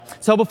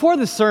So before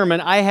the sermon,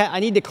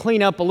 I need to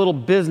clean up a little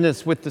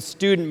business with the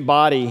student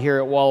body here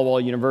at Walla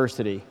Walla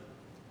University.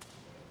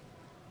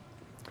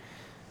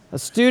 A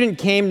student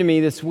came to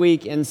me this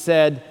week and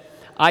said,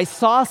 "I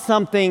saw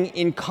something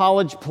in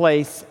College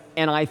Place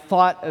and I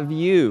thought of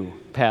you,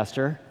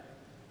 Pastor."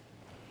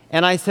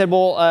 And I said,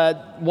 "Well,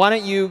 why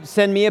don't you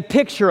send me a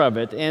picture of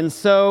it?" And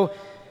so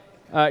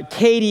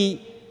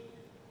Katie,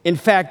 in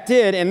fact,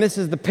 did, and this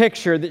is the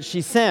picture that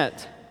she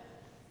sent.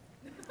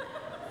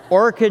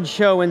 Orchid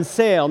show and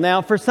sale.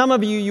 Now, for some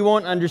of you, you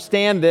won't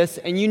understand this,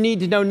 and you need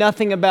to know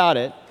nothing about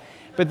it.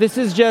 But this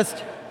is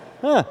just,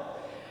 a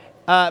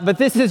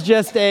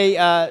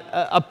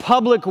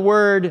public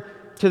word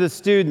to the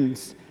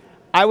students.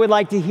 I would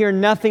like to hear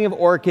nothing of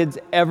orchids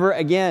ever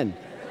again.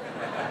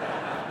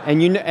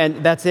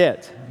 And that's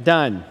it.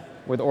 Done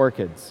with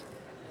orchids.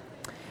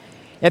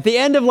 At the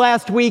end of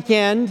last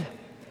weekend,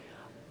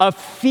 a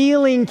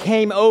feeling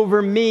came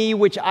over me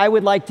which I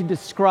would like to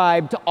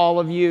describe to all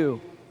of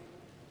you.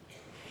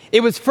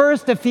 It was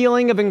first a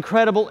feeling of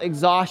incredible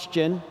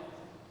exhaustion,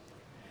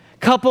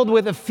 coupled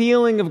with a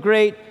feeling of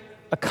great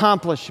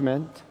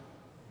accomplishment,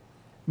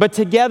 but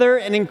together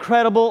an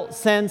incredible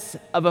sense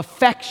of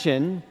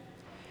affection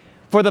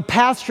for the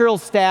pastoral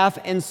staff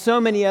and so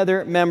many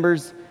other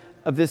members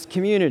of this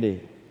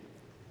community.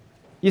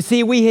 You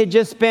see, we had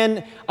just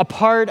been a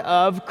part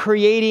of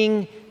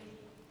creating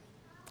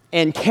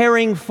and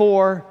caring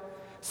for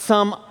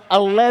some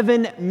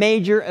 11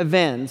 major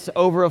events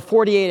over a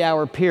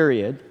 48-hour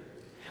period,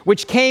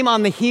 which came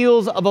on the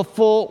heels of a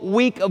full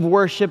week of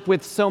worship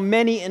with so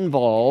many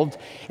involved.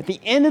 At the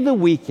end of the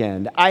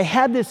weekend, I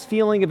had this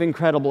feeling of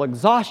incredible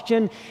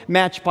exhaustion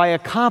matched by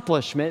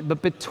accomplishment,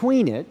 but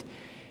between it,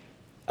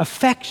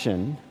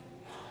 affection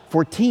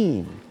for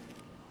team.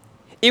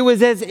 It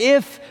was as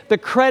if the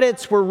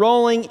credits were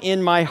rolling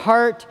in my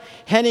heart.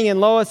 Henning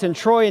and Lois and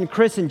Troy and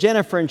Chris and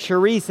Jennifer and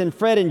Charisse and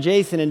Fred and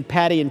Jason and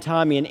Patty and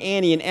Tommy and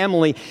Annie and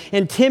Emily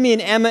and Timmy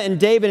and Emma and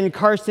David and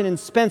Karsten and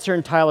Spencer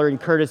and Tyler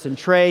and Curtis and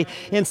Trey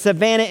and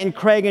Savannah and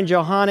Craig and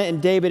Johanna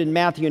and David and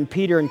Matthew and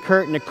Peter and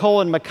Kurt and Nicole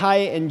and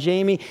Micaiah and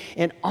Jamie.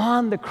 And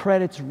on the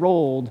credits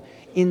rolled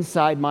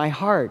inside my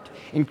heart.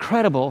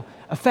 Incredible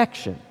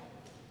affection.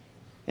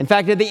 In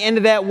fact, at the end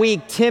of that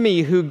week,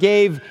 Timmy, who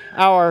gave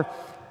our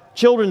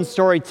children's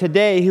story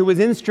today, who was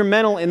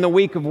instrumental in the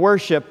week of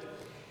worship,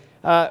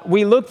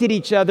 we looked at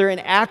each other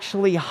and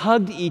actually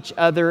hugged each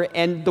other,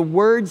 and the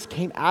words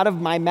came out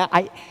of my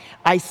mouth.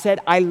 I said,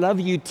 "I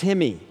love you,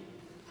 Timmy."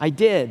 I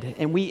did,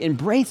 and we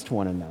embraced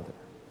one another.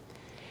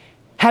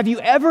 Have you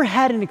ever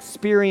had an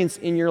experience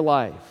in your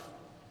life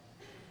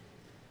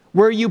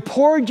where you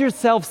poured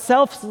yourself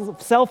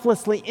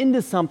selflessly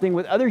into something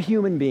with other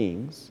human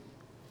beings,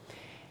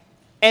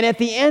 and at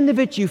the end of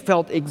it, you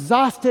felt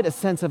exhausted, a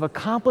sense of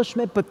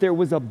accomplishment, but there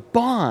was a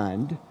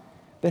bond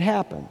that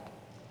happened?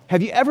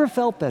 Have you ever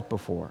felt that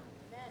before?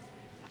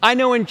 I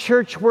know in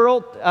church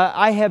world,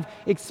 I have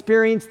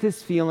experienced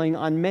this feeling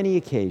on many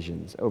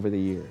occasions over the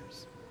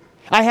years.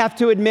 I have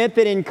to admit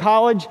that in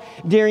college,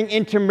 during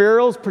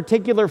intramurals,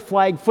 particular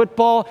flag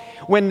football,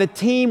 when the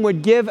team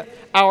would give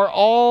our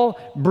all,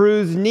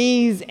 bruised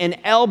knees and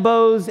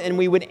elbows, and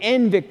we would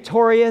end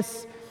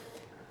victorious,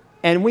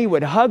 and we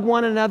would hug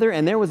one another,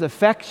 and there was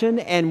affection,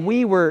 and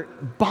we were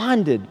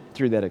bonded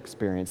through that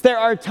experience. There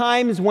are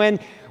times when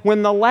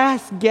the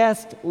last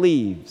guest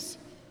leaves,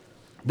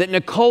 that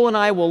Nicole and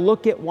I will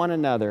look at one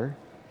another,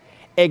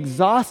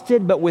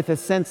 exhausted but with a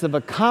sense of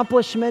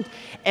accomplishment,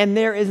 and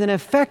there is an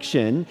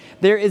affection,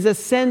 there is a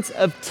sense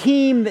of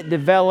team that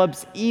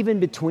develops even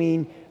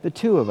between the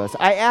two of us.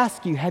 I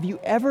ask you, have you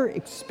ever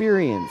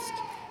experienced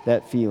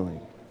that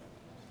feeling?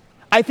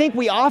 I think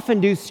we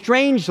often do,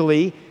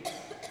 strangely,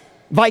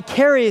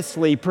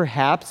 vicariously,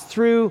 perhaps,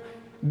 through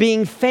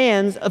being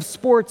fans of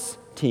sports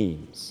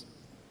teams.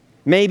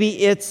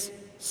 Maybe it's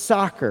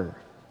soccer,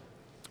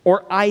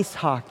 or ice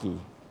hockey,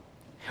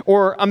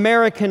 or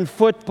American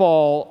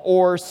football,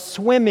 or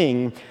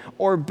swimming,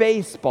 or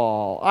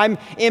baseball. I'm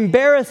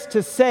embarrassed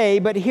to say,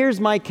 but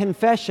here's my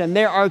confession.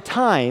 There are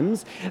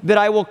times that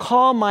I will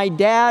call my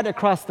dad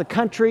across the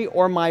country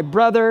or my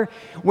brother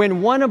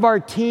when one of our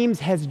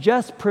teams has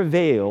just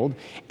prevailed,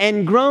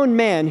 and grown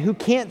men who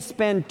can't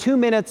spend 2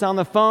 minutes on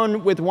the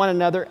phone with one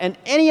another on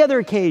any other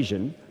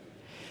occasion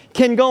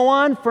can go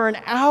on for an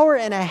hour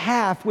and a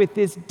half with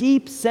this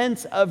deep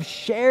sense of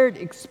shared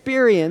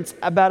experience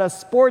about a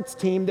sports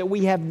team that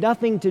we have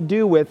nothing to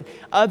do with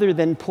other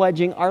than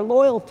pledging our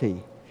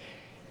loyalty.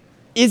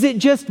 Is it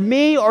just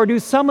me, or do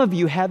some of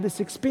you have this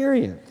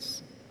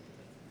experience?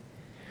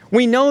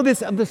 We know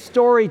this of the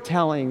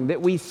storytelling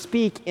that we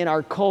speak in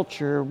our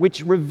culture,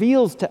 which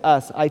reveals to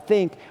us, I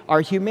think, our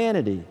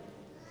humanity.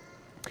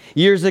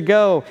 Years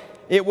ago,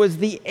 it was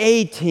the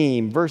A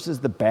team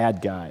versus the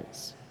bad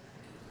guys,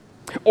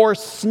 or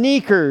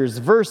sneakers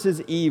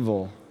versus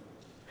evil,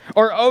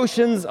 or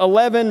Ocean's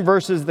 11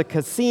 versus the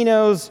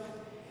casinos,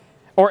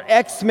 or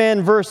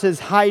X-Men versus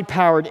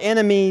high-powered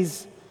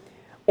enemies,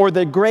 or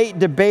the great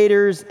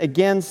debaters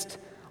against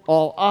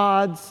all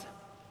odds.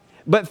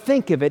 But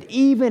think of it,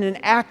 even an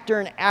actor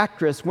and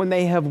actress, when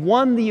they have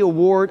won the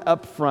award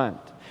up front,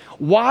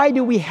 why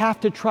do we have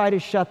to try to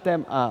shut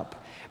them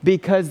up?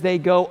 Because they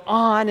go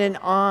on and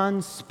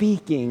on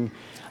speaking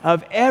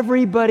of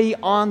everybody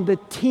on the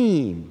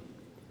team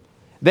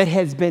that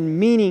has been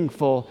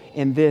meaningful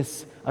in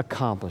this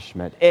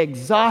accomplishment.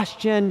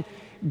 Exhaustion,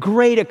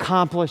 great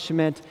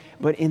accomplishment,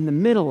 but in the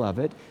middle of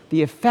it,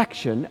 the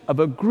affection of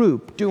a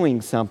group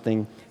doing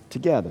something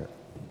together.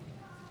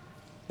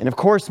 And of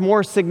course,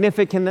 more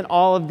significant than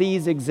all of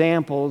these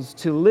examples,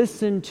 to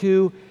listen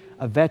to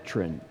a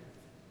veteran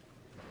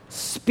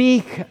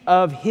speak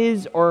of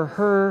his or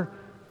her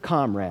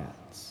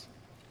comrades.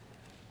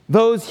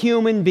 Those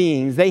human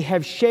beings, they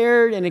have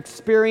shared an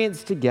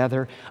experience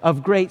together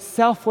of great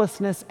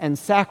selflessness and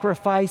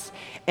sacrifice,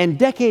 and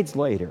decades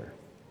later,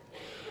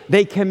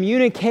 they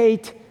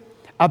communicate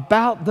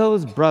about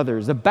those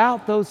brothers,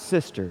 about those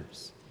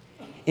sisters,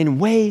 in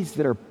ways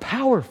that are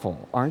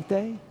powerful, aren't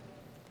they?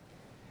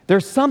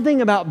 There's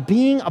something about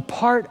being a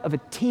part of a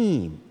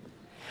team,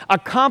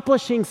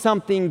 accomplishing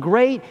something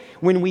great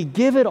when we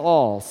give it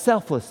all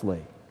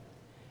selflessly,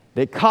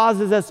 that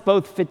causes us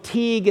both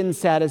fatigue and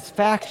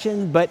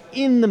satisfaction, but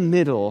in the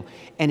middle,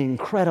 an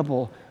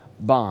incredible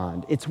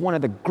bond. It's one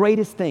of the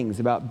greatest things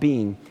about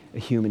being a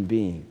human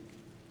being.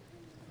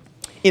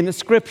 In the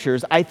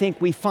Scriptures, I think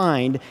we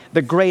find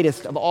the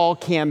greatest of all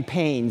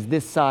campaigns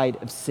this side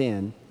of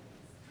sin.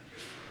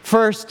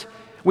 First,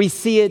 we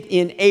see it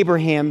in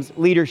Abraham's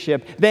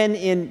leadership, then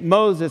in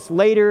Moses,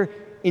 later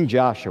in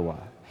Joshua.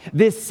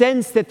 This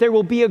sense that there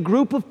will be a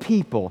group of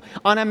people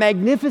on a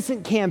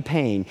magnificent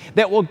campaign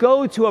that will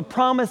go to a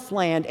promised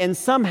land, and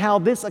somehow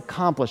this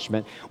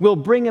accomplishment will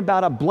bring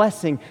about a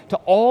blessing to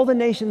all the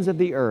nations of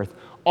the earth,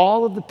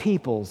 all of the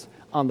peoples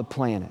on the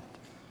planet.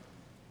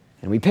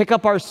 And we pick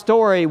up our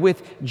story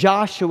with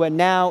Joshua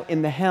now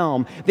in the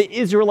helm. The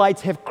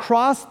Israelites have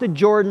crossed the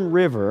Jordan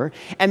River,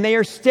 and they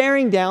are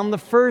staring down the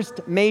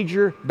first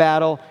major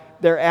battle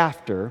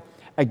thereafter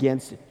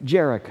against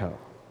Jericho.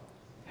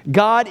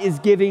 God is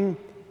giving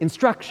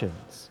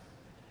instructions.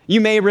 You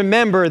may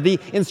remember the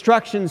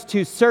instructions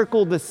to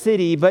circle the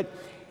city, but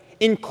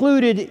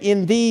included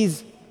in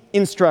these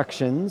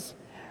instructions,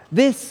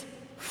 this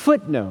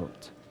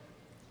footnote,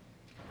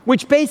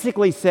 which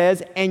basically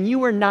says, and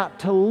you are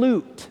not to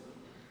loot.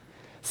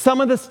 Some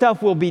of the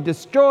stuff will be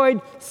destroyed.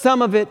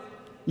 Some of it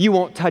you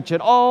won't touch at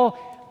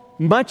all.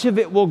 Much of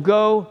it will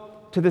go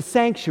to the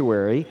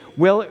sanctuary.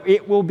 Well,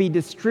 it will be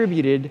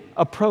distributed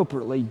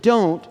appropriately.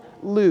 Don't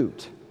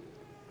loot.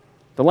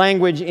 The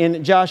language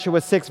in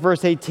Joshua 6,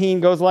 verse 18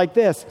 goes like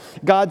this.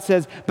 God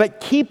says, but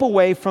keep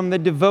away from the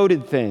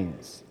devoted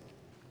things,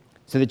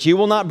 so that you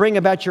will not bring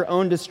about your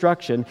own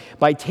destruction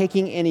by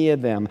taking any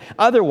of them.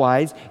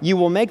 Otherwise, you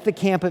will make the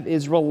camp of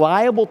Israel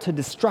liable to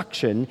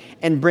destruction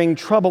and bring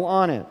trouble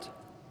on it.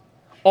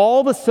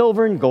 All the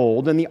silver and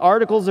gold and the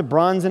articles of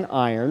bronze and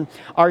iron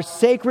are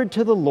sacred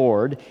to the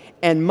Lord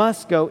and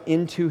must go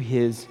into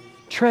His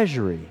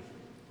treasury.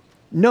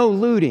 No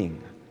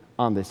looting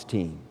on this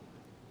team.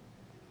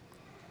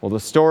 Well, the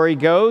story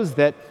goes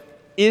that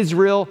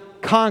Israel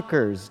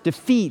conquers,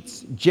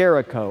 defeats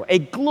Jericho, a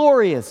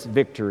glorious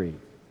victory.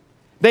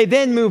 They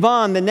then move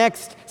on. The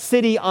next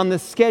city on the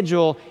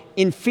schedule,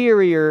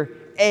 inferior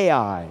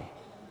Ai.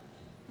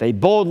 They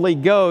boldly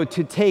go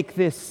to take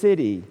this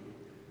city,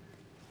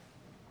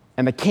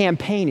 and the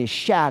campaign is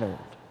shattered.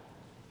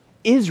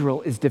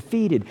 Israel is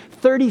defeated.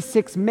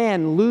 36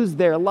 men lose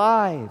their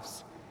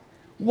lives.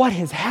 What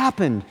has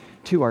happened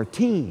to our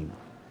team?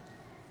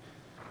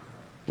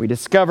 We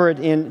discover it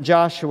in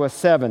Joshua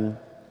 7.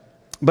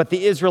 But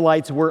the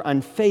Israelites were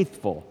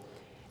unfaithful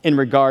in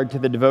regard to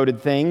the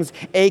devoted things.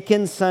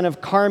 Achan, son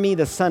of Carmi,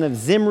 the son of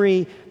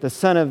Zimri, the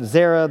son of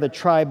Zerah, the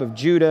tribe of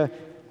Judah,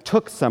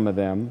 took some of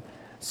them.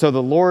 So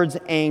the Lord's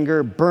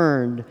anger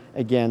burned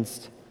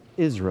against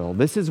Israel.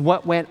 This is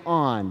what went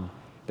on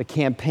the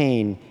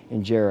campaign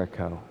in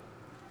Jericho.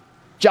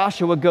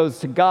 Joshua goes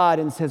to God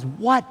and says,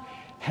 what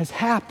has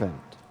happened?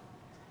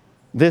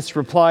 This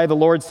reply, the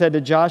Lord said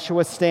to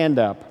Joshua, stand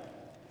up.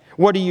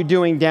 What are you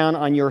doing down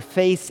on your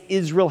face?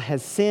 Israel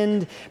has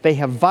sinned. They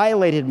have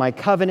violated my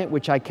covenant,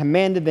 which I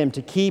commanded them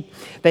to keep.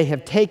 They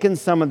have taken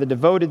some of the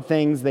devoted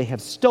things. They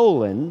have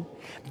stolen.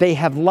 They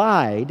have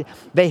lied.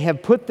 They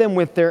have put them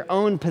with their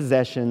own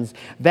possessions.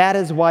 That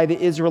is why the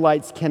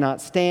Israelites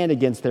cannot stand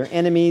against their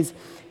enemies.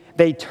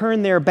 They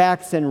turn their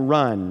backs and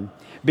run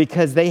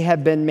because they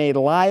have been made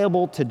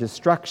liable to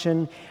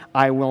destruction.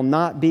 I will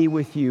not be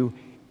with you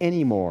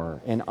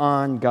anymore. And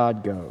on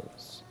God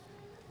goes.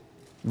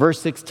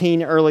 Verse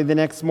 16, early the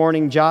next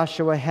morning,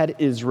 Joshua had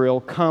Israel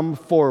come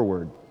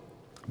forward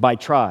by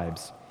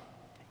tribes,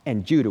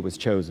 and Judah was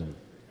chosen.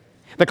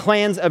 The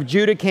clans of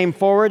Judah came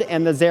forward,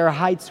 and the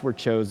Zerahites were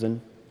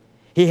chosen.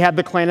 He had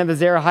the clan of the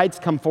Zerahites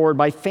come forward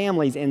by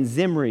families, and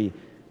Zimri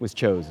was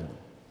chosen.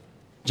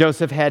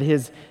 Joshua had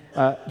his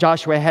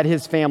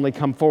family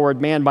come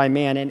forward man by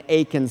man, and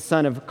Achan,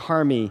 son of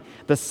Carmi,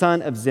 the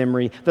son of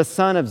Zimri, the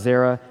son of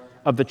Zerah,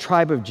 of the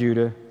tribe of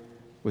Judah,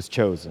 was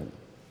chosen.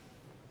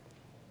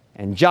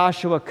 And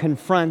Joshua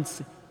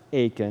confronts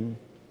Achan.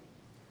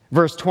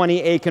 Verse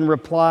 20, Achan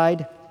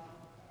replied,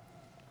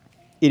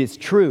 "It is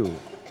true.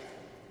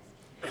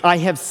 I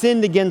have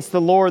sinned against the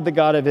Lord, the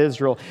God of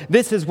Israel.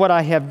 This is what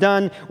I have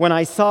done when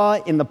I saw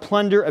in the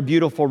plunder a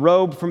beautiful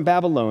robe from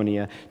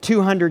Babylonia,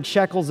 200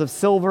 shekels of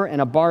silver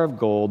and a bar of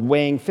gold,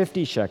 weighing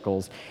 50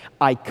 shekels.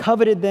 I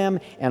coveted them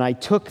and I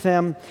took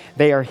them.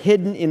 They are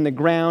hidden in the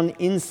ground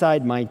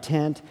inside my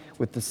tent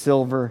with the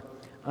silver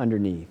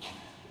underneath.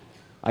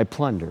 I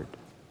plundered."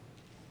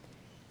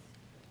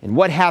 And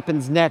what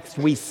happens next,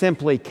 we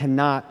simply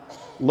cannot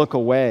look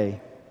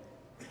away.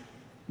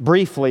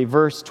 Briefly,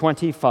 verse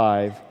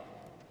 25,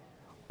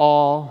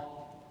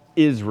 all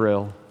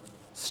Israel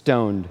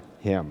stoned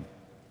him.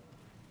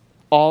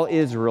 All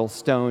Israel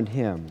stoned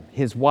him.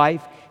 His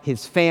wife,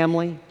 his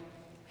family.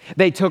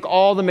 They took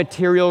all the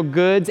material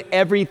goods.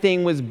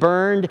 Everything was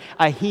burned.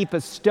 A heap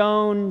of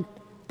stone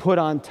put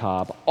on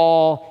top.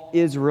 All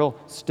Israel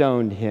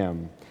stoned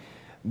him.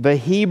 The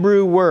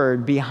Hebrew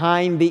word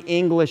behind the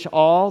English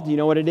all, do you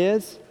know what it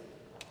is?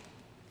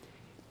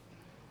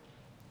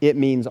 It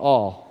means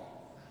all,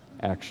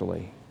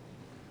 actually.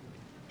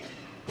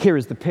 Here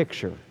is the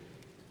picture.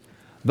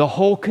 The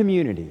whole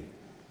community,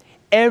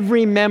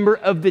 every member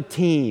of the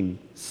team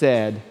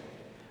said,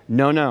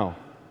 no,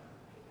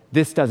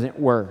 this doesn't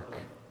work.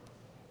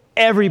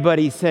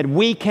 Everybody said,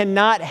 we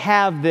cannot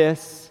have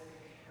this.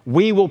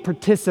 We will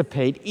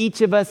participate,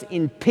 each of us,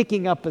 in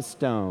picking up a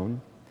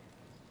stone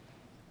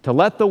to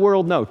let the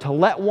world know, to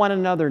let one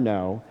another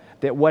know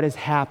that what has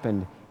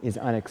happened is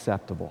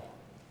unacceptable.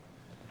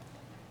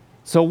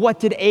 So what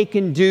did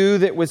Achan do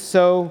that was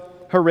so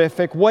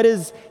horrific? What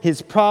is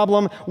his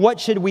problem? What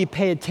should we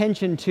pay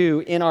attention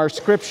to in our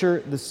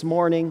scripture this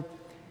morning?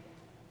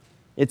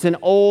 It's an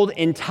old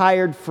and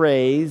tired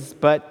phrase,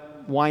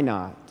 but why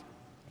not?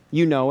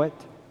 You know it.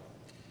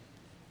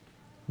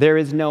 There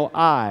is no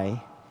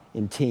I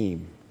in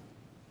team.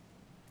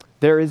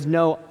 There is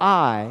no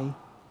I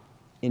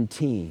in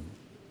team.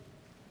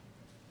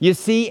 You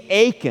see,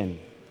 Achan,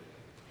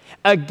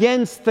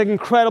 against the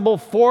incredible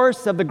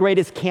force of the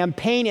greatest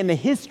campaign in the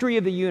history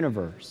of the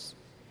universe,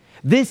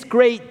 this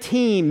great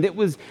team that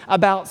was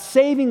about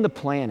saving the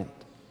planet,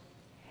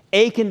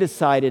 Achan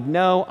decided,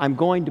 no, I'm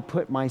going to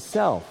put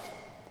myself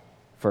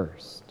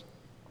first.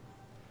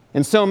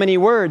 In so many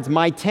words,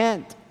 my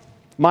tent,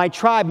 my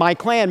tribe, my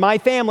clan, my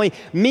family,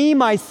 me,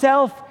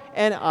 myself,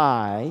 and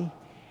I.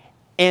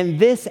 And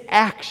this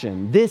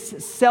action,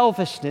 this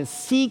selfishness,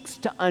 seeks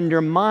to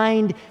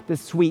undermine the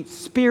sweet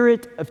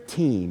spirit of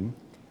team,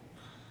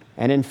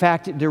 and in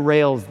fact, it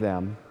derails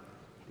them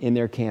in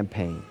their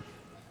campaign.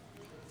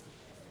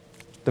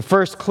 The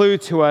first clue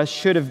to us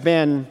should have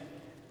been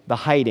the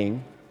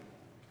hiding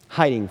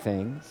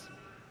things.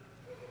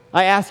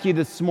 I ask you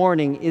this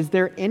morning, is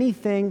there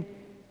anything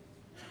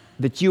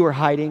that you are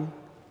hiding?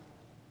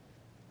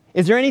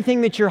 Is there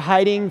anything that you're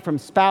hiding from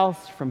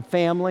spouse, from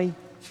family,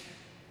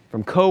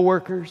 from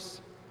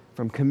coworkers,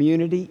 from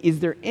community? Is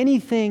there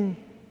anything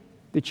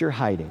that you're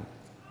hiding?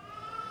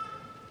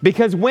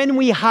 Because when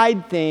we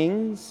hide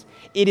things,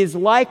 it is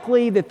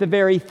likely that the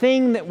very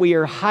thing that we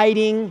are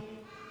hiding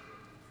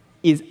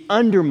is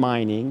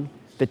undermining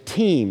the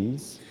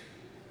teams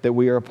that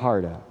we are a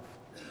part of.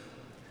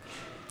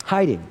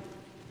 Hiding.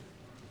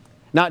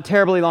 Not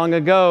terribly long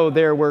ago,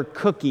 there were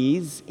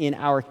cookies in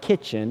our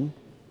kitchen.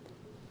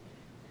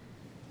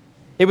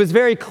 It was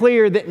very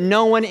clear that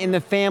no one in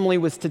the family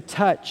was to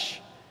touch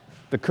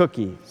the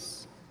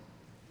cookies.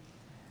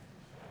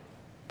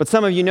 But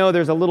some of you know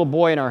there's a little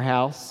boy in our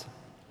house,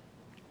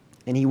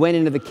 and he went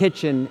into the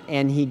kitchen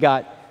and he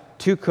got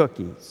 2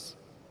 cookies.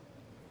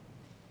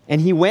 And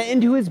he went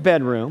into his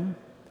bedroom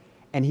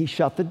and he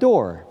shut the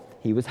door.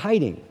 He was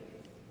hiding.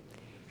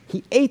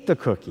 He ate the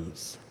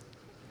cookies,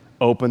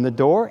 opened the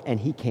door,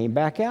 and he came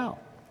back out.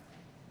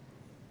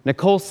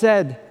 Nicole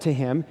said to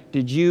him,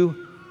 "Did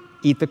you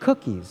eat the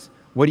cookies?"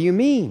 "What do you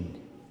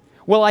mean?"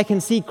 "Well, I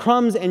can see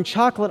crumbs and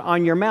chocolate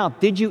on your mouth.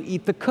 Did you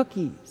eat the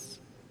cookies?"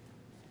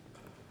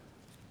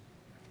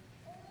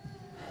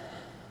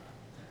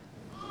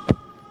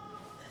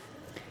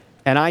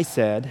 And I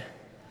said,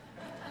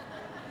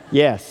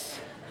 "Yes."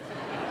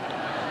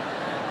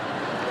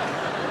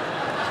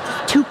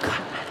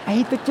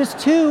 I ate just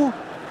 2.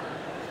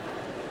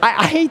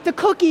 I ate the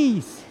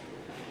cookies.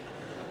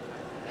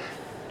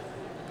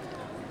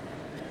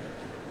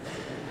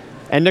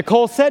 And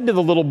Nicole said to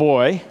the little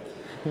boy,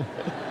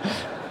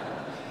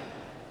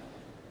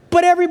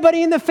 "But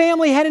everybody in the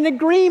family had an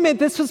agreement.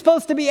 This was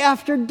supposed to be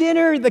after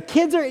dinner. The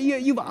kids are,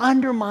 you've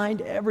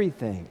undermined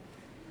everything."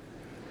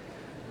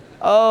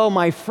 Oh,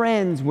 my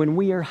friends, when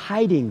we are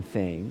hiding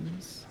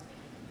things,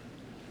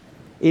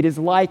 it is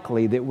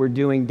likely that we're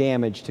doing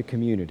damage to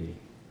community.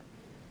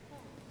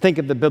 Think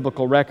of the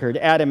biblical record.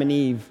 Adam and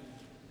Eve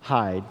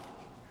hide.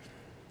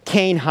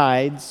 Cain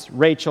hides.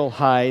 Rachel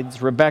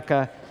hides.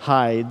 Rebecca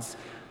hides.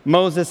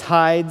 Moses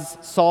hides.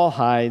 Saul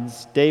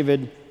hides.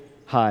 David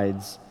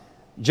hides.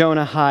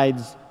 Jonah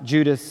hides.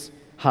 Judas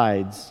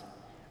hides.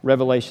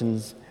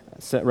 Revelation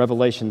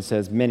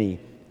says many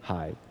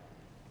hide.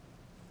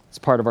 It's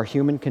part of our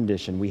human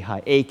condition. We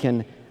hide.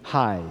 Achan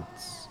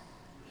hides.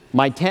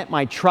 My tent,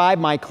 my tribe,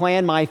 my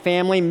clan, my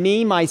family,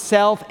 me,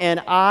 myself,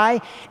 and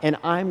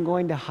I'm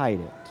going to hide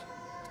it.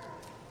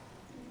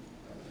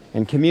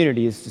 And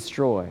community is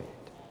destroyed.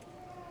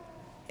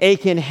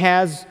 Achan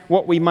has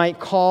what we might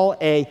call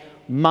a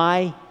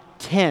my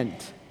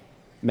tent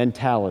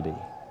mentality.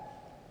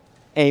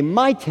 A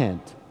my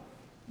tent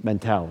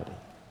mentality.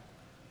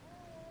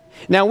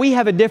 Now, we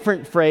have a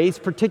different phrase,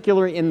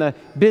 particularly in the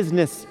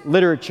business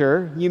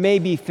literature. You may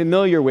be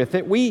familiar with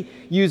it. We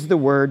use the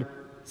word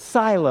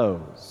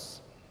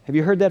silos. Have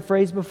you heard that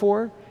phrase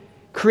before?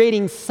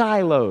 Creating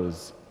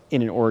silos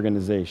in an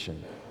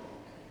organization.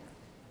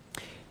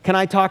 Can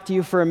I talk to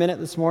you for a minute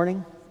this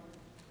morning?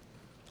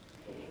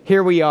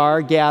 Here we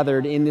are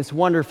gathered in this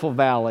wonderful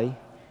valley,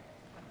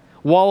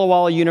 Walla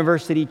Walla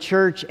University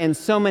Church and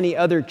so many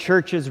other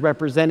churches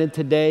represented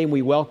today.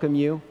 We welcome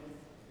you.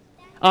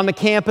 On the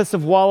campus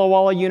of Walla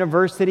Walla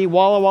University,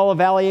 Walla Walla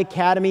Valley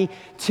Academy,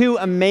 2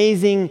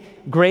 amazing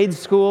grade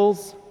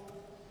schools,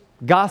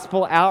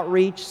 gospel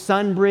outreach,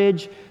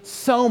 Sunbridge,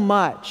 so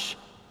much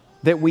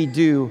that we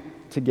do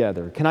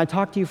together. Can I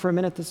talk to you for a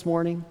minute this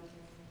morning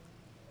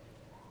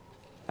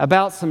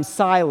about some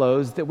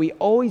silos that we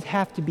always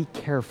have to be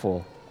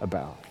careful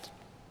about?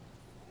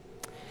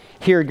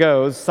 Here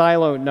goes,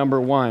 silo number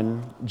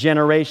 1,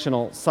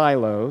 generational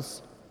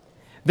silos.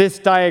 This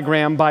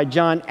diagram by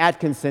John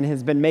Atkinson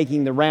has been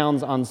making the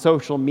rounds on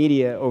social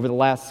media over the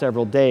last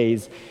several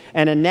days.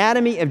 An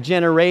anatomy of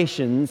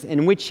generations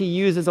in which he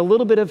uses a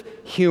little bit of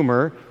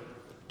humor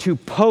to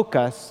poke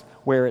us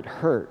where it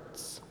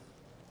hurts.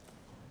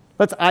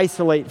 Let's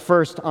isolate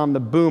first on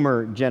the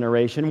boomer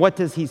generation. What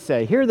does he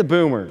say? Here are the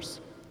boomers.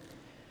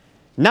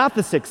 Not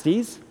the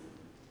 60s,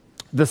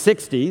 the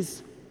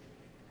 60s,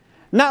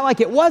 not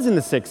like it was in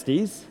the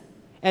 60s,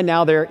 and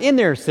now they're in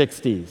their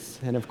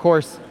 60s. And of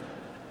course,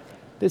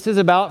 this is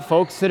about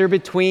folks that are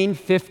between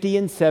 50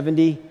 and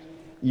 70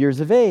 years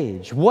of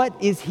age. What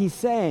is he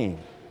saying?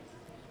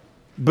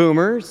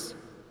 Boomers,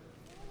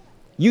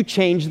 you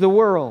change the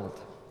world.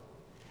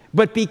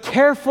 But be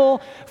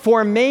careful,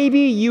 for maybe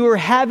you are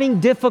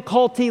having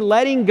difficulty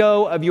letting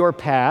go of your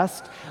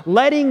past,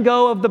 letting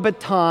go of the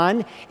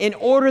baton in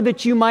order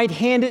that you might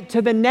hand it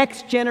to the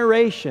next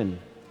generation.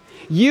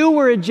 You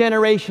were a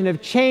generation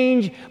of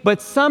change,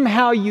 but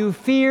somehow you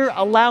fear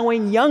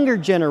allowing younger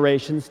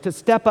generations to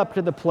step up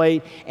to the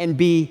plate and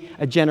be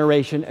a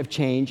generation of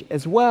change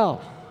as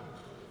well.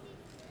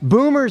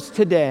 Boomers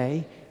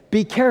today,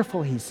 be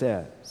careful, he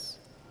says.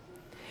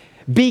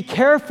 Be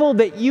careful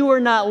that you are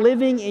not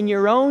living in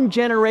your own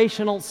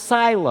generational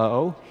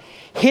silo,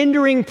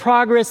 hindering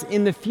progress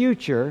in the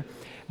future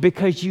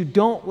because you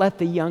don't let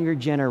the younger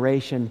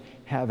generation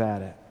have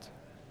at it.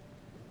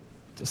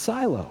 It's a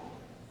silo.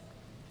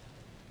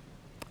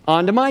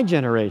 On to my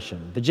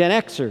generation, the Gen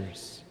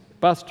Xers,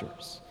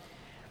 busters.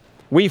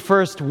 We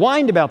first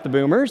whined about the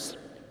boomers,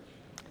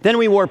 then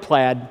we wore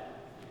plaid,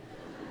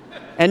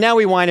 and now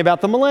we whine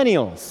about the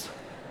millennials.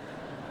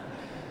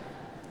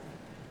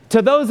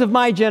 To those of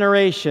my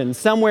generation,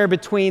 somewhere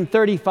between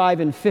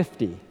 35 and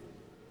 50,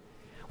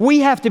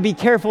 we have to be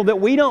careful that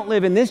we don't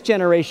live in this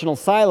generational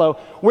silo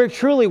where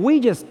truly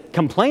we just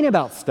complain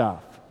about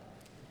stuff.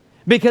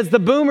 Because the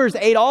boomers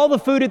ate all the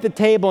food at the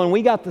table and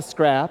we got the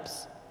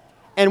scraps,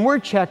 and we're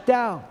checked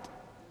out.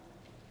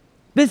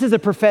 This is a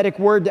prophetic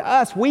word to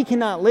us. We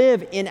cannot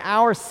live in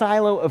our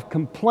silo of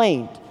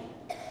complaint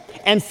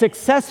and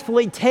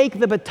successfully take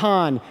the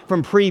baton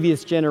from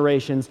previous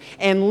generations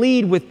and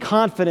lead with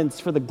confidence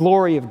for the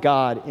glory of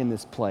God in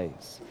this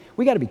place.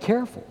 We got to be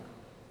careful.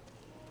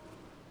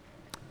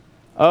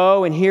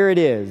 Oh, and here it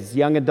is,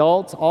 young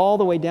adults all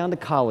the way down to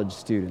college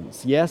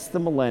students. Yes, the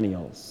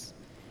millennials,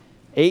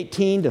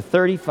 18 to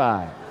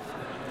 35.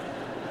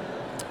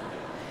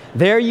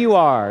 There you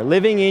are,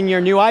 living in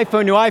your new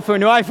iPhone, new iPhone,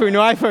 new iPhone, new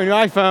iPhone, new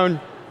iPhone.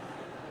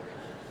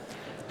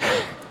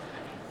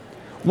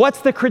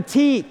 What's the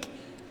critique?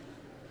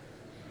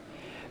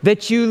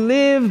 That you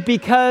live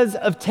because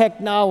of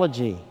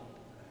technology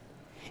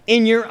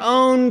in your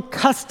own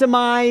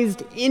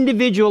customized,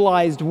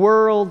 individualized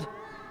world,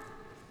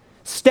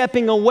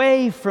 stepping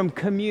away from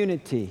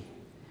community.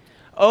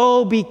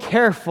 Oh, be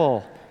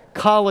careful,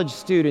 college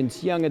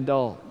students, young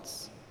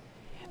adults,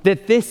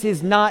 that this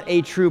is not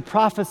a true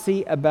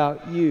prophecy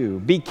about you.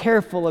 Be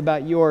careful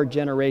about your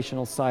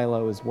generational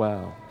silo as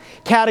well.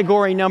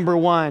 Category number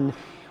 1,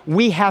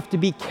 we have to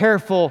be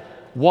careful,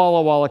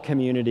 Walla Walla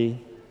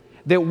community,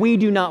 that we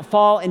do not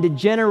fall into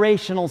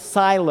generational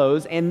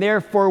silos and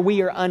therefore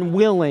we are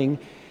unwilling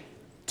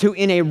to,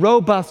 in a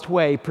robust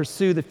way,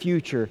 pursue the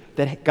future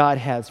that God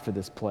has for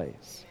this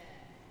place.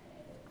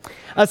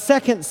 A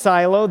second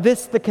silo,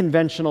 this the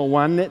conventional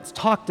one that's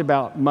talked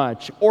about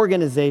much,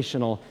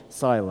 organizational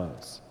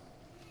silos.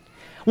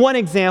 One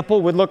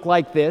example would look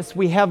like this.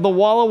 We have the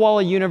Walla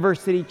Walla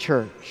University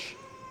Church,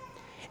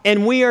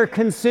 and we are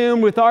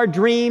consumed with our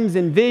dreams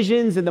and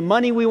visions and the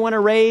money we want to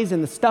raise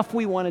and the stuff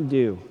we want to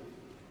do.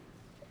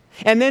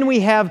 And then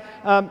we have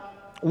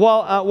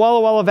Walla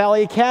Walla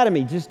Valley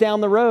Academy just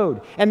down the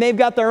road. And they've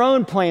got their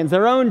own plans,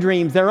 their own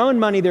dreams, their own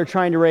money they're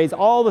trying to raise,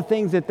 all the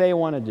things that they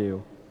want to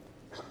do.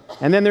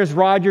 And then there's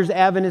Rogers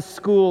Adventist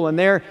School, and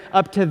they're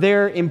up to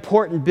their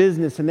important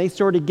business, and they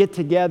sort of get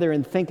together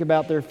and think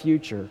about their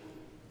future.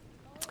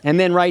 And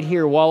then right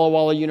here, Walla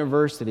Walla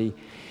University.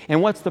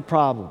 And what's the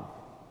problem?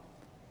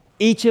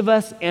 Each of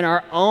us in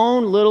our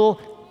own little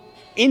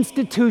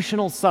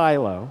institutional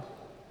silo,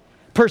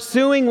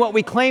 pursuing what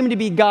we claim to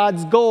be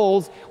God's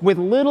goals with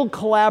little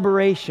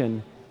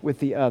collaboration with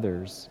the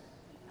others.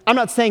 I'm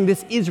not saying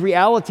this is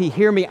reality,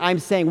 hear me. I'm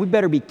saying we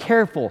better be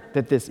careful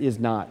that this is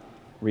not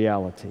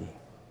reality.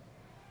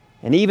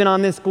 And even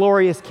on this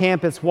glorious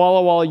campus,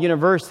 Walla Walla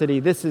University,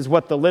 this is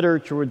what the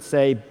literature would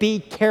say: be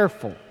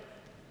careful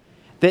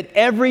that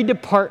every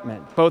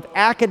department, both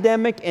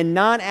academic and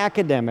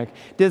non-academic,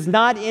 does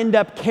not end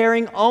up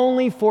caring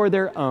only for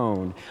their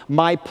own.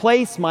 My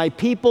place, my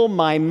people,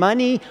 my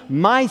money,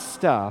 my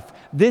stuff.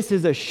 This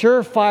is a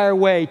surefire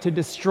way to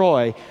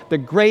destroy the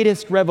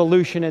greatest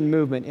revolution and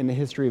movement in the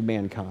history of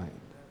mankind.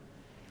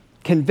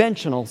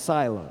 Conventional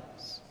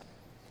silos.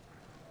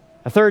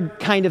 A third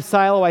kind of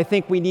silo I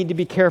think we need to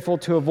be careful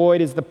to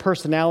avoid is the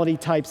personality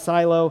type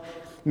silo.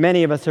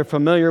 Many of us are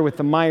familiar with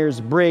the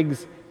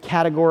Myers-Briggs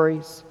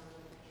categories.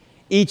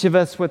 Each of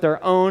us with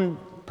our own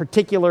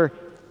particular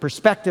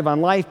perspective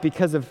on life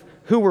because of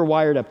who we're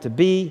wired up to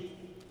be.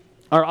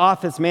 Our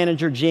office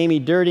manager,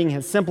 Jamie Durding,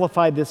 has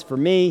simplified this for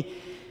me.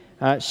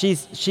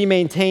 She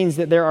maintains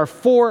that there are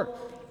 4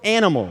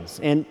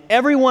 animals, and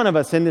every one of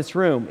us in this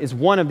room is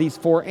one of these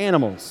 4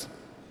 animals.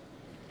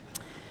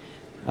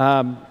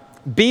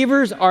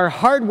 Beavers are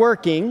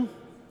hardworking,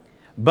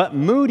 but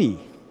moody.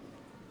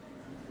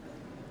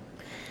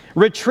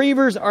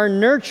 Retrievers are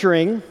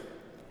nurturing,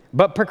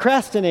 but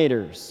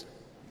procrastinators.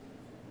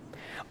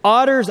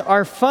 Otters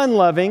are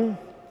fun-loving,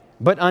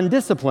 but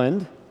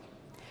undisciplined.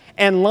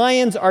 And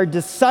lions are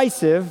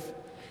decisive,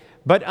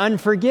 but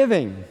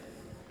unforgiving.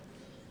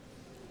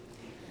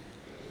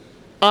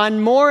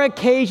 On more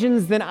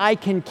occasions than I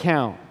can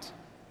count,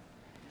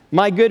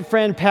 my good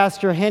friend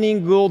Pastor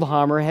Henning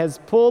Gouldhammer has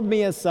pulled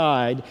me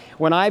aside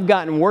when I've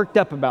gotten worked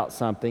up about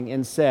something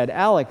and said,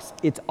 "Alex,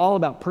 it's all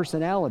about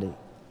personality."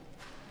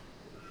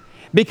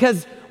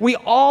 Because we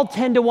all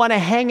tend to want to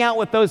hang out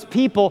with those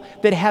people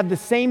that have the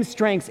same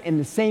strengths and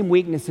the same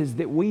weaknesses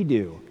that we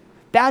do.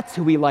 That's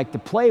who we like to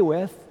play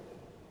with.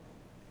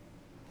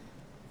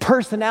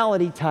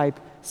 Personality type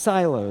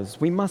silos.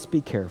 We must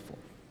be careful.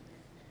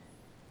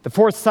 The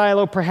 4th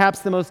silo, perhaps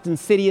the most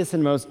insidious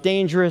and most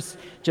dangerous,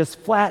 just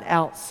flat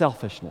out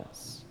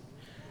selfishness.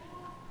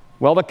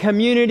 Well, the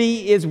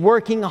community is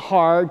working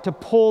hard to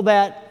pull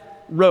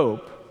that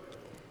rope.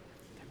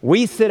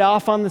 We sit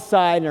off on the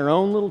side in our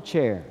own little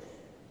chair.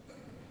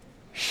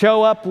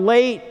 Show up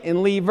late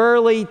and leave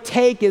early,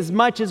 take as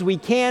much as we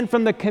can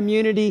from the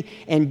community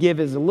and give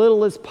as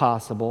little as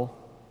possible.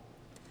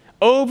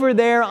 Over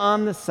there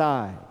on the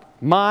side,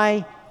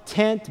 my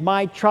tent,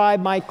 my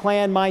tribe, my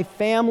clan, my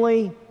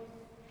family,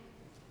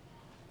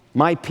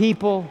 my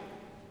people,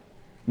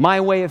 my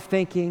way of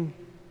thinking,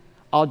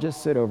 I'll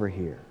just sit over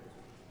here.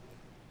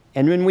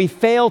 And when we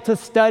fail to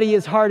study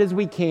as hard as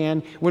we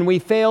can, when we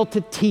fail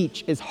to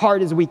teach as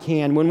hard as we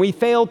can, when we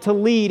fail to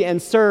lead and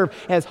serve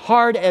as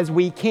hard as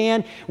we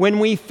can, when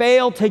we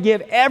fail to give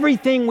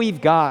everything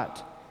we've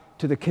got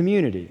to the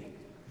community,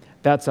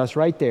 that's us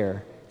right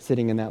there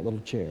sitting in that little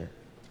chair.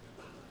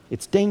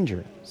 It's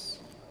dangerous.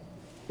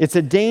 It's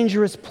a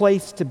dangerous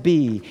place to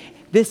be.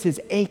 This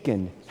is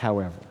Achan,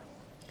 however.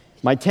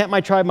 My tent, my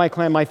tribe, my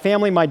clan, my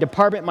family, my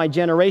department, my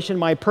generation,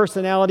 my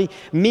personality,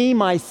 me,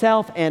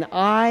 myself, and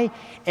I,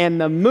 and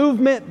the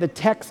movement, the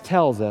text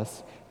tells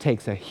us,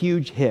 takes a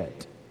huge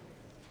hit.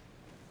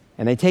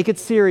 And they take it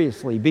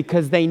seriously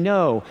because they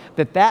know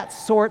that that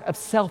sort of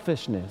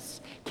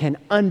selfishness can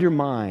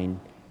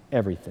undermine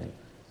everything.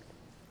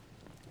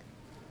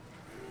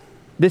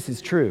 This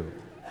is true.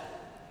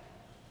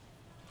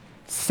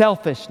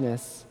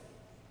 Selfishness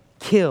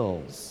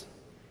kills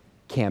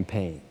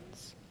campaigns.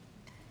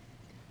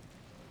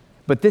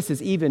 But this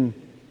is even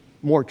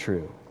more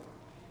true.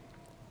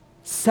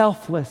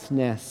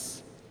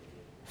 Selflessness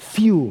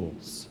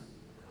fuels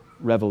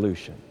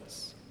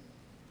revolutions.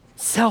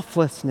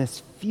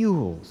 Selflessness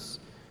fuels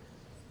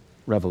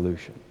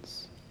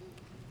revolutions.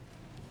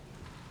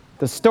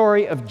 The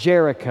story of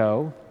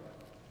Jericho,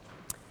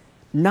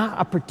 not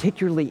a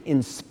particularly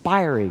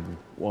inspiring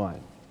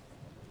one.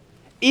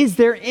 Is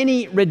there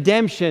any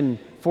redemption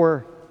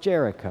for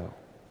Jericho?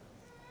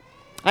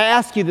 I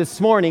ask you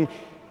this morning,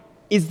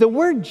 is the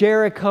word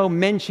Jericho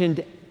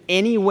mentioned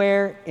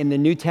anywhere in the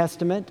New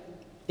Testament?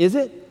 Is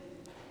it?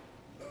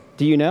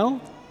 Do you know?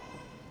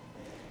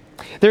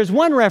 There's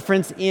one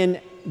reference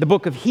in the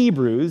book of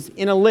Hebrews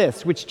in a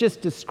list which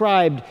just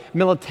described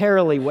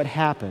militarily what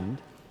happened.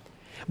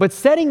 But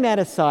setting that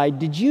aside,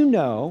 did you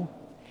know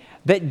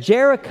that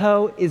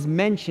Jericho is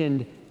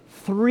mentioned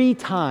 3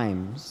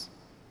 times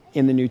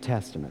in the New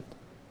Testament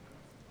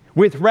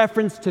with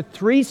reference to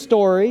 3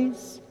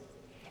 stories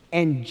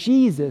And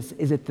Jesus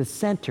is at the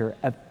center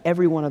of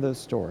every one of those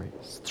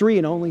stories. 3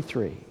 and only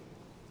 3.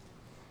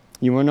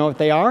 You want to know what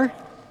they are?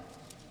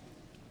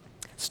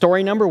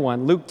 Story number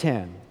 1, Luke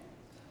 10.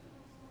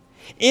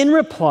 In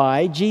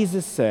reply,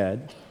 Jesus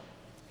said,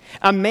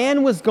 a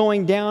man was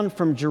going down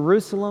from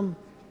Jerusalem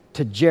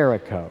to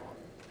Jericho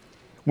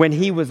when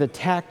he was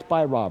attacked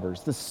by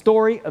robbers. The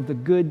story of the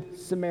Good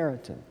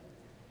Samaritan.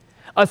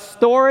 A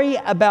story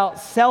about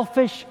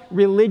selfish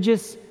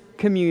religious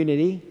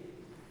community,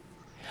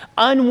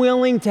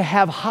 unwilling to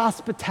have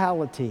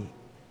hospitality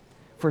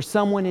for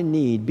someone in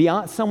need,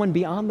 someone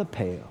beyond the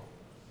pale.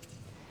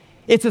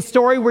 It's a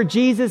story where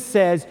Jesus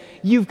says,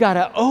 you've got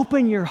to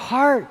open your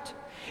heart.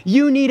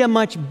 You need a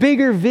much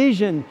bigger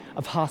vision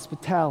of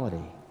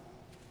hospitality.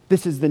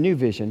 This is the new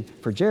vision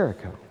for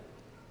Jericho.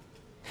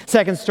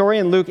 Second story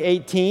in Luke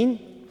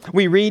 18,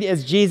 we read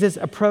as Jesus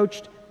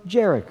approached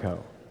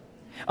Jericho.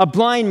 A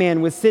blind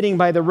man was sitting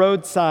by the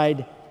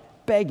roadside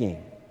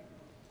begging.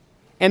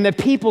 And the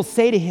people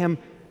say to him,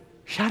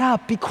 shut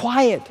up, be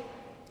quiet,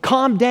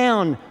 calm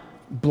down,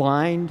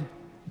 blind,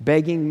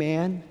 begging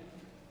man.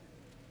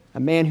 A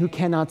man who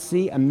cannot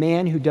see, a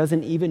man who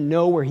doesn't even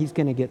know where he's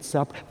going to get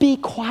supper. Be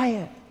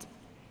quiet.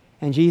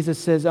 And Jesus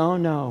says, oh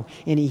no,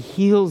 and he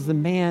heals the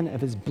man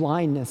of his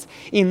blindness.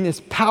 In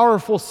this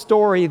powerful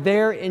story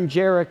there in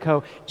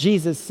Jericho,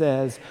 Jesus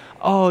says,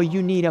 oh,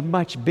 you need a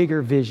much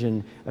bigger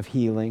vision of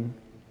healing.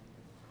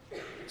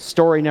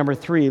 Story number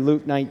 3,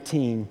 Luke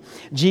 19.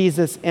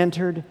 Jesus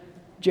entered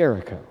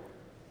Jericho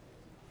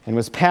and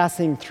was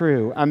passing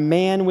through. A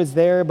man was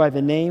there by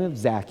the name of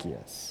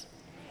Zacchaeus.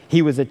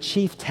 He was a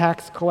chief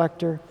tax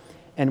collector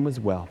and was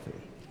wealthy.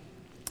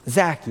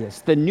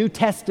 Zacchaeus, the New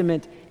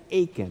Testament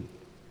Achan,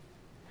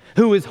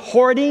 who was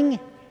hoarding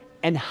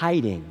and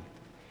hiding,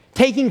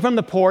 taking from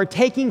the poor,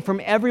 taking from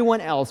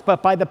everyone else.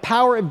 But by the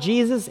power of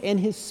Jesus and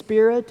his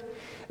Spirit,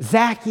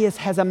 Zacchaeus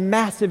has a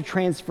massive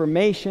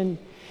transformation.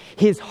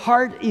 His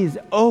heart is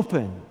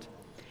opened,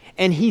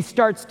 and he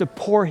starts to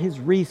pour his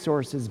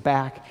resources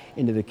back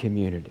into the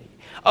community.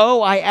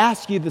 Oh, I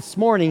ask you this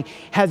morning,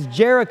 has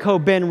Jericho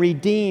been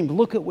redeemed?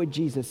 Look at what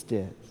Jesus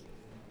did.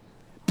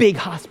 Big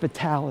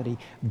hospitality,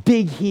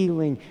 big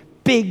healing,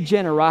 big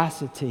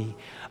generosity.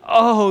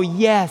 Oh,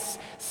 yes,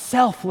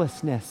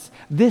 selflessness.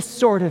 This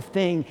sort of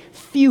thing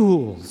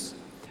fuels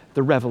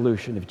the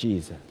revolution of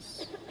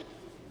Jesus.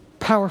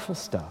 Powerful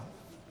stuff.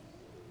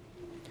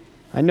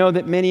 I know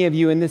that many of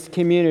you in this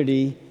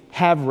community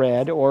have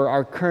read or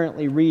are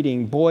currently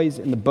reading Boys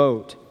in the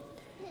Boat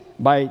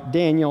by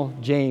Daniel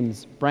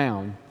James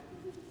Brown.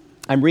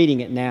 I'm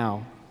reading it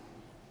now.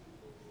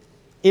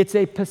 It's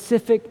a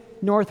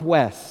Pacific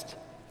Northwest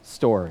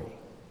story.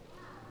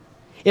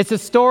 It's a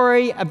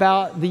story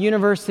about the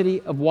University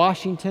of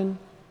Washington,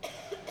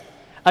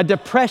 a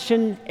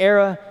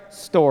Depression-era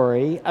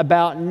story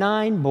about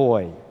 9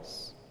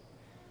 boys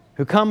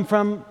who come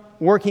from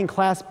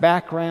working-class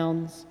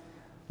backgrounds,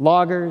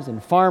 loggers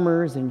and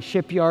farmers and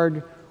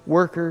shipyard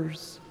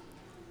workers.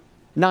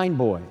 9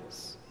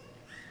 boys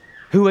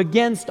who,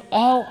 against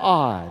all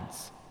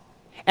odds,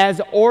 as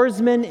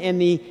oarsmen in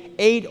the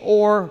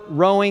 8-oar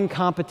rowing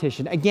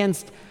competition,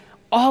 against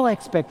all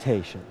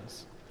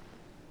expectations,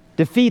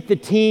 defeat the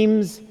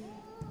teams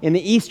in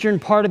the eastern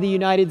part of the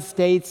United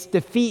States,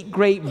 defeat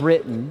Great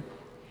Britain,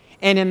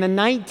 and in the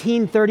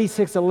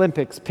 1936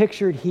 Olympics,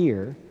 pictured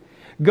here,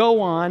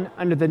 go on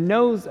under the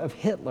nose of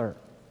Hitler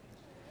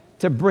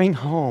to bring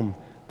home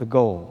the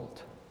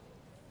gold.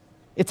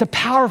 It's a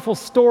powerful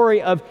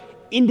story of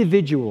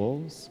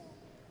individuals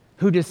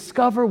who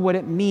discover what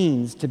it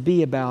means to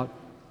be about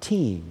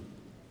team.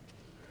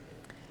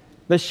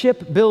 The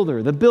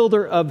shipbuilder, the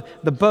builder of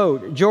the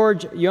boat,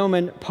 George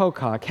Yeoman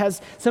Pocock,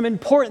 has some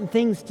important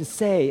things to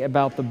say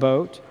about the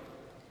boat,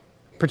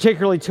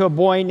 particularly to a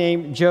boy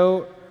named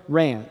Joe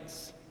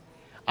Rance.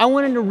 I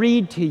wanted to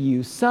read to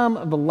you some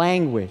of the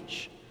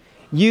language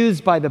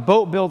used by the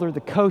boat builder,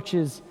 the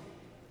coaches,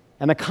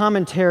 and the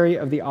commentary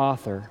of the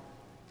author.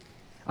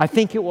 I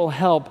think it will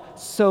help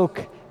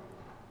soak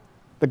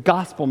the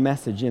gospel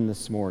message in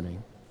this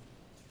morning.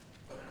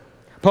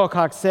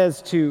 Pocock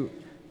says to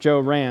Joe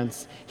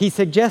Rance, he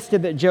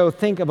suggested that Joe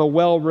think of a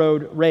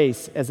well-rowed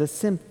race as a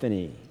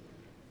symphony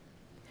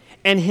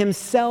and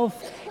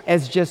himself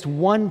as just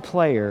one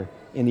player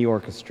in the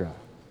orchestra.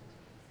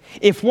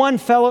 If one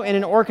fellow in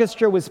an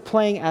orchestra was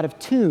playing out of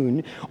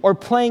tune or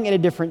playing at a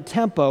different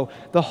tempo,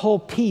 the whole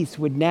piece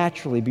would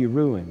naturally be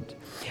ruined.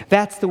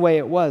 That's the way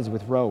it was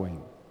with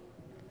rowing.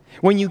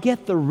 When you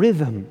get the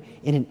rhythm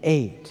in an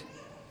 8,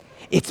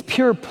 it's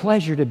pure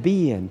pleasure to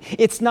be in.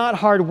 It's not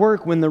hard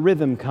work when the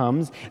rhythm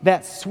comes,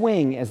 that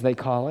swing, as they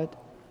call it.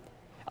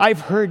 I've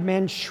heard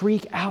men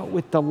shriek out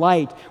with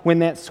delight when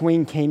that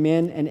swing came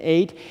in an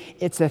 8.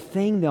 It's a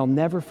thing they'll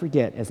never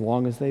forget as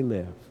long as they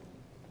live.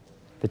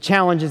 The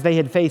challenges they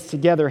had faced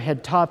together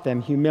had taught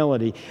them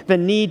humility, the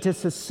need to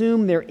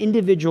subsume their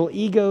individual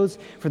egos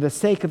for the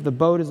sake of the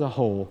boat as a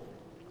whole.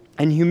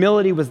 And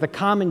humility was the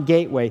common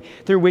gateway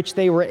through which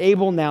they were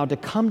able now to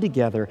come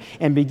together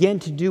and begin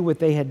to do what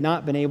they had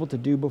not been able to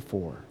do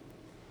before.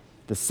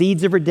 The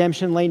seeds of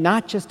redemption lay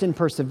not just in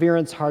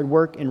perseverance, hard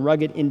work, and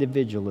rugged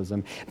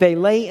individualism. They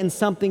lay in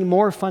something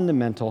more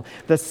fundamental,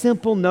 the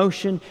simple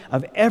notion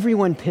of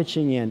everyone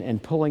pitching in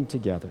and pulling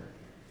together.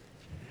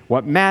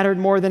 What mattered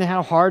more than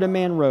how hard a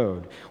man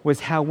rowed was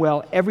how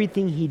well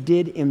everything he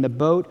did in the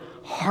boat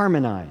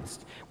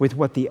harmonized with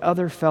what the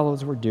other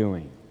fellows were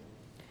doing.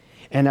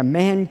 And a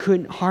man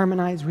couldn't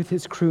harmonize with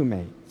his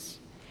crewmates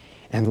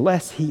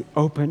unless he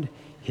opened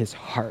his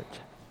heart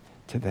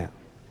to them.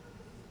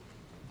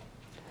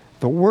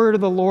 The word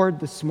of the Lord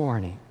this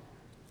morning.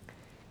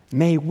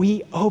 May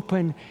we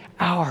open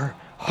our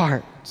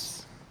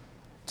hearts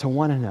to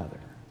one another.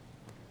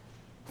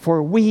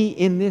 For we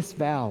in this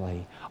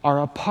valley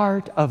are a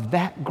part of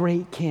that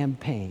great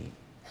campaign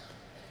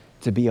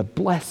to be a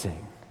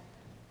blessing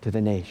to the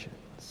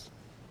nations.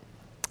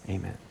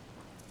 Amen.